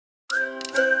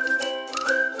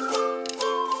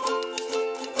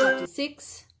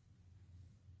6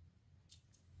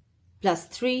 plus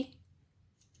 3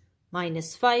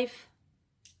 minus 5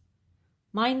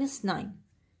 minus 9.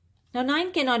 Now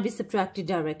 9 cannot be subtracted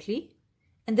directly,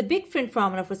 and the big friend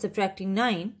formula for subtracting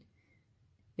 9,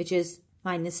 which is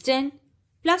minus 10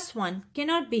 plus 1,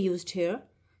 cannot be used here.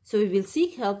 So we will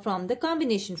seek help from the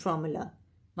combination formula.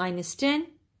 Minus 10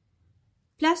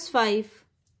 plus 5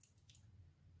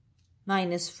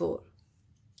 minus 4.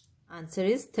 Answer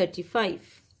is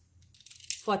 35.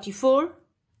 44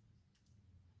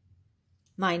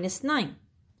 minus 9.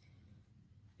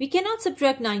 We cannot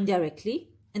subtract 9 directly,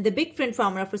 and the big friend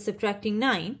formula for subtracting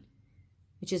 9,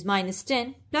 which is minus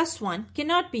 10 plus 1,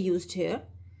 cannot be used here.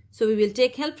 So we will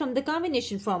take help from the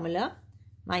combination formula.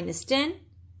 Minus 10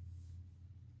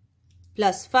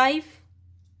 plus 5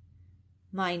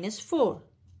 minus 4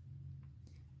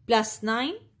 plus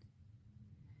 9.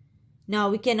 Now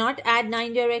we cannot add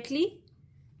 9 directly.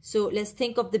 So let's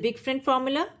think of the big friend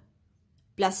formula.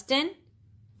 Plus 10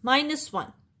 minus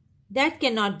 1. That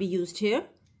cannot be used here.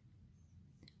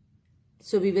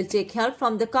 So we will take help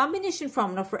from the combination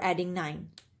formula for adding 9,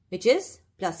 which is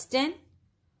plus 10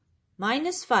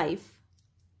 minus 5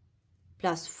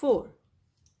 plus 4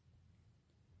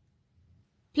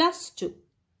 plus 2.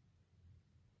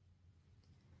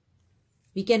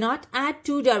 We cannot add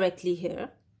 2 directly here.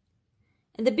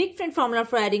 And the big friend formula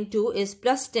for adding 2 is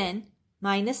plus 10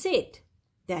 minus 8.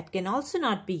 That can also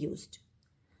not be used.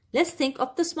 Let's think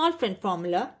of the small friend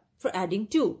formula for adding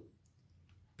 2.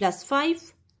 Plus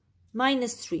 5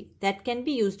 minus 3. That can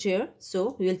be used here.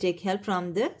 So we will take help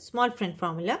from the small friend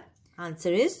formula.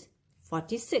 Answer is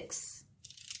 46.